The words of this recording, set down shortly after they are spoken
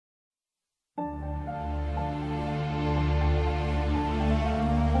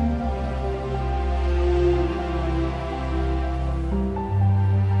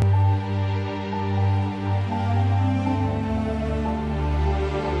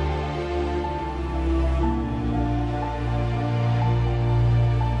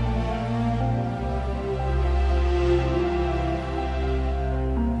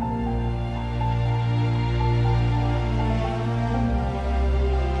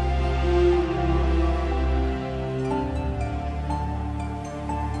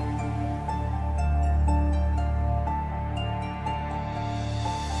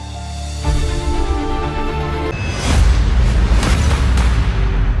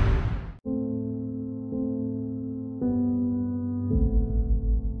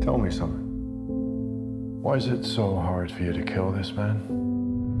Tell me something. Why is it so hard for you to kill this man?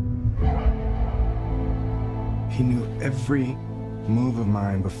 He knew every move of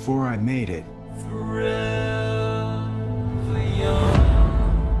mine before I made it.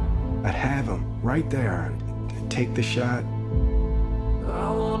 I'd have him right there. I'd take the shot. I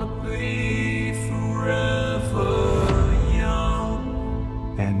wanna be forever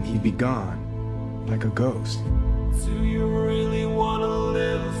young. And he'd be gone, like a ghost. Do you really wanna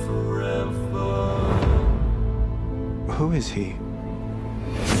live forever? Who is he? Do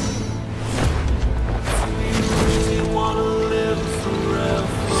you really wanna live forever?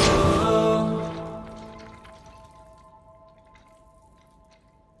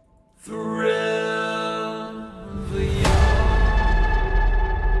 Forever young.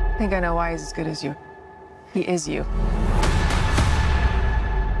 I think I know why he's as good as you. He is you.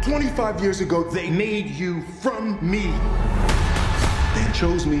 25 years ago, they made you from me. They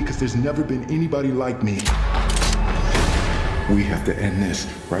chose me because there's never been anybody like me. We have to end this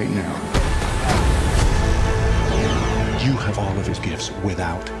right now. You have all of his gifts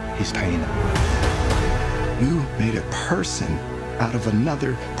without his pain. You made a person out of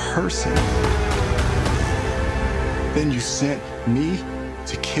another person. Then you sent me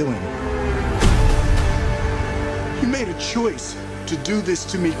to kill him. You made a choice to do this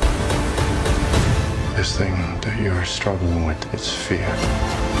to me. This thing that you're struggling with, it's fear.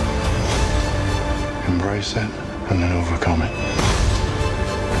 Embrace it and then overcome it.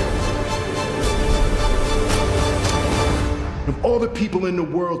 Of all the people in the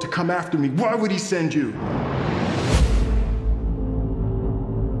world to come after me, why would he send you?